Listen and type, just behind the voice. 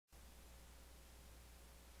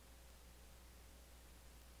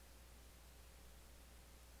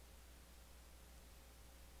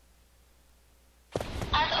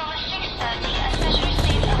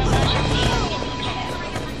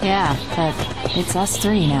Yeah, but it's us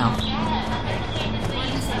three now.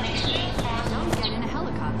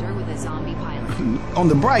 On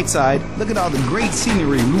the bright side, look at all the great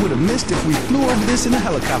scenery we would have missed if we flew over this in a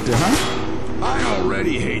helicopter, huh? I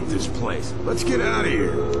already hate this place. Let's get out of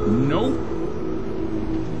here. Nope.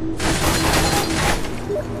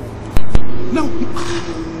 No.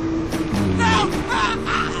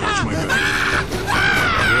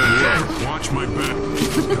 Watch my back.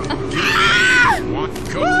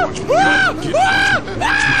 Watch my back.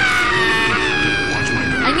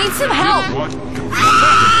 I need some help.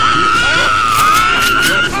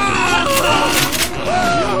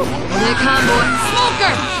 Here come, boy.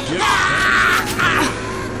 Smoker!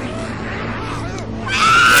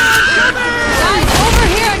 Guys, over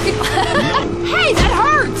here! Hey, that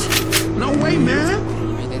hurt! No way, man.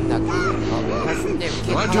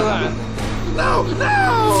 Roger that. No, no!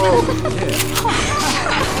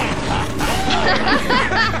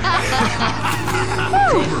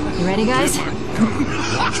 You ready, guys?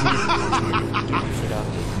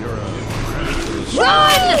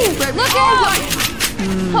 Run! Look out!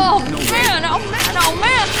 Oh man! Oh man! Oh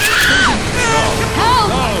man! Help!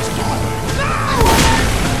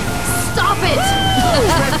 Stop it!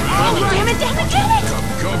 Oh, damn it! Damn it! Damn it!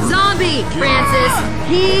 Zombie, Francis.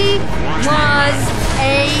 He was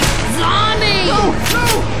a zombie. No!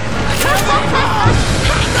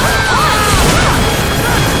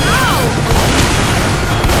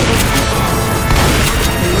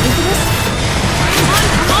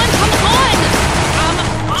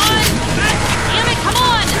 Hey, come on!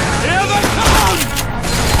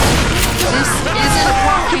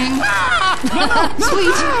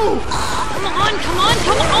 Sweet! Come on, come on,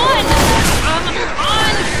 come on!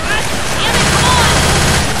 On!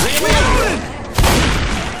 Damn it, come on!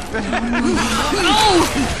 Oh,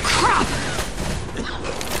 crap!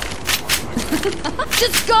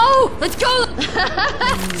 Just go! Let's go!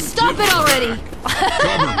 Stop it already!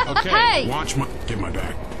 Cover. Okay. Hey! Watch my. Get my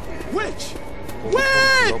back. Which?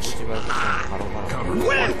 Which? Cover.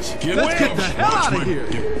 Which? Get Let's get the hell out of here.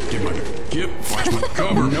 Get my back. Watch my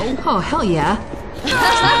cover. No. Oh, hell yeah.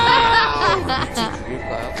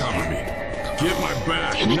 Cover me. Get my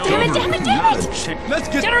back. Damn it, damn it, damn it, damn it! Let's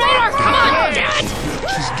get Generator, come on! Damn it!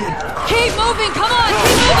 Keep moving, come on,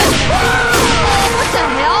 keep moving! What the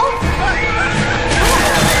hell?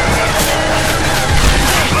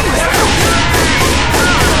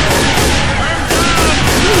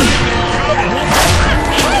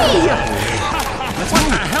 Hey! What the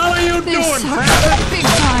hell are you doing, Francis? Big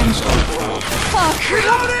time. Oh,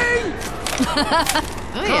 crap.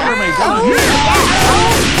 Cover me, down here.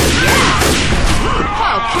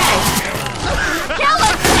 Okay. Kill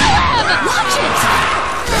him! Kill him! Watch it!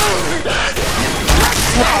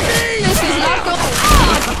 This is not going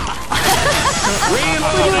on. We're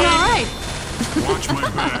doing all right. Watch my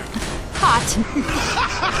back. Hot.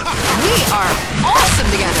 We are awesome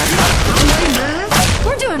together.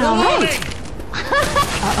 We're doing all right.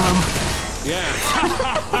 Uh-oh. Yeah.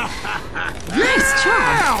 Nice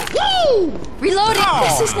job. Woo! Reloading.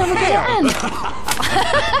 This is never gonna end.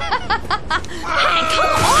 Hey,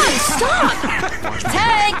 come on, stop!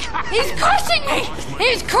 Tank! He's crushing me!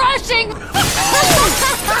 He's crushing!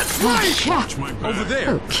 Watch my back. Over there.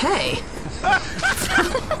 Okay.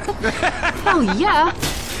 Oh, yeah.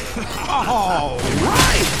 All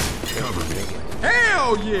right. Cover me.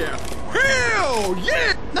 Hell yeah. Hell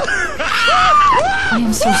yeah. I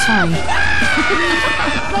am so sorry.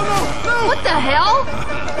 No. What the hell?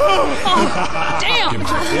 Oh, damn!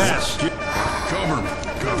 Yes. Cover me.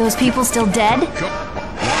 Those people still dead?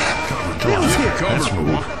 Cover Bill's here. Cover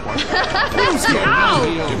me. Ow!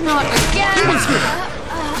 Not again!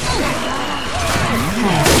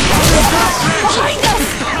 Behind us!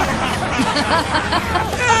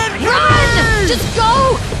 Run! Just go!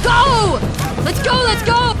 Go! Let's go, let's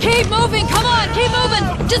go! Keep moving, come on, keep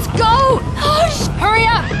moving! Just go! Hush! Hurry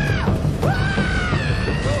up!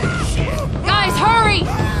 Guys, hurry!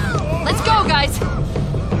 Let's go, guys!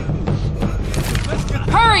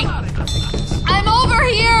 Hurry! I'm over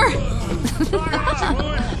here!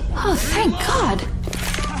 Oh, thank God!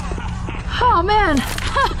 Oh, man!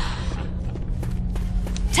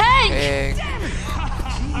 Tank!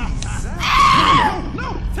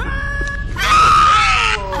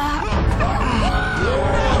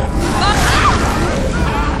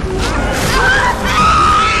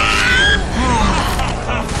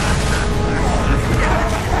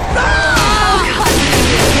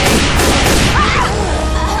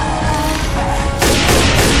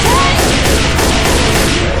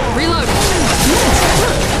 Reloading.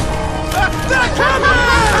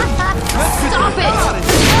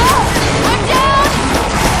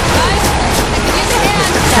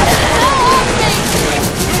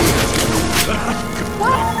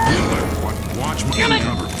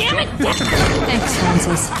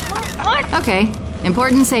 Okay,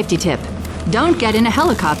 important safety tip. Don't get in a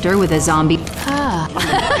helicopter with a zombie.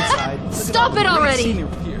 Stop it already!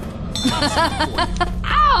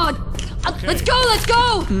 Ow! Let's go, let's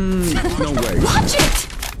go! No way. Watch it!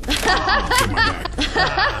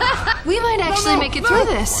 We might actually make it through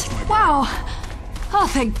this. Wow. Oh,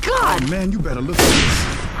 thank God. Oh, man, you better look at this.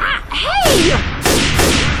 Hey!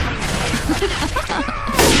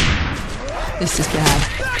 This is bad.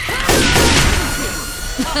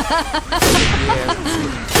 They're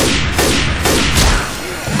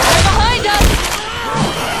behind us!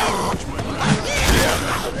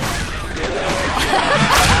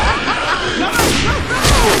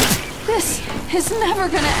 This is never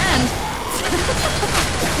gonna end.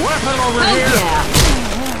 Weapon over Oh, here! yeah.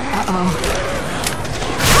 Uh-oh.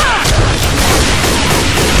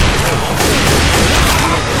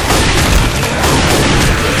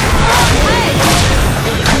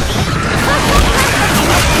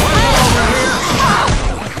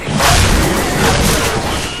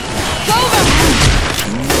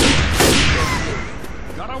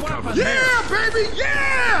 Yeah, baby,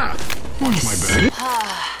 yeah! Watch my back.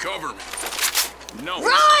 Cover me. No.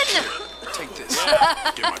 Run! Take this.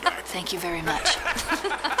 Get my bag. Thank you very much.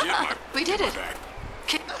 Get my We did it. bag.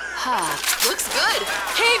 Looks good.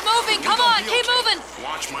 Keep moving, come on, keep moving.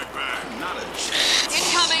 Watch my back. Not a chance.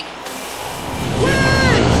 Incoming.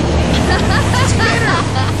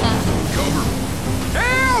 Cover me.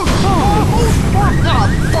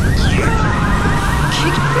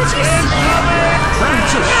 Kick bitches.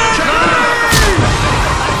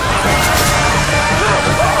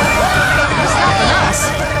 Stopping us.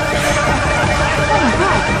 Oh my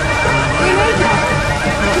God. We made that.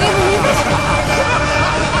 Can you believe it?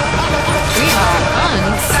 We are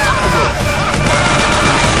unstoppable.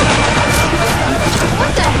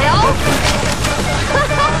 What the hell?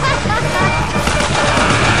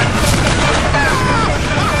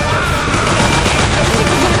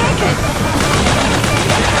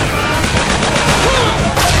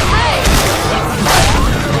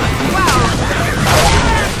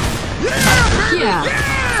 Yeah.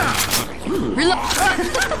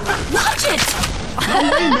 Watch it! No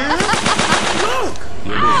way, man. Look.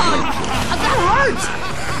 That hurt!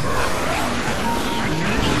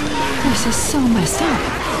 This is so messed up.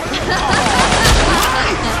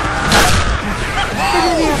 We're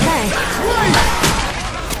gonna be okay.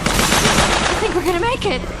 I think we're gonna make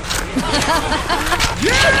it.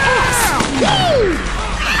 Yes!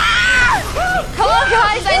 Come on,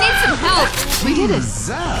 guys! I need some help! We did it.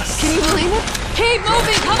 Can you believe it? Keep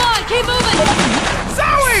moving! Come on! Keep moving!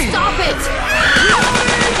 Zoe! Stop it!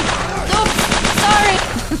 Oops! Sorry!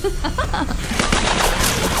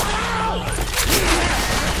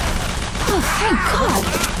 Oh, thank God!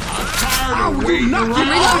 I'm waiting I'm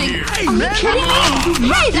reloading! Are you kidding me?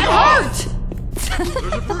 Hey, that hurt! There's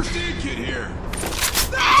a first aid kit here.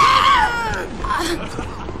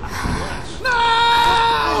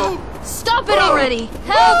 No! Stop it already!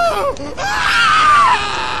 Help!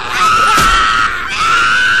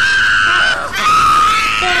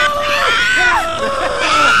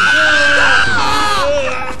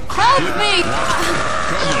 Help me!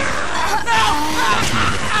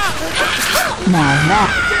 Now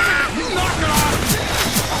that.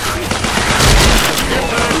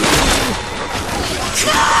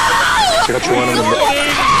 I got you one in the middle.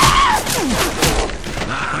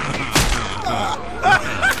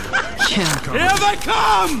 Yeah. Here they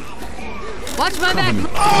come! Watch my back!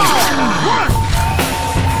 What?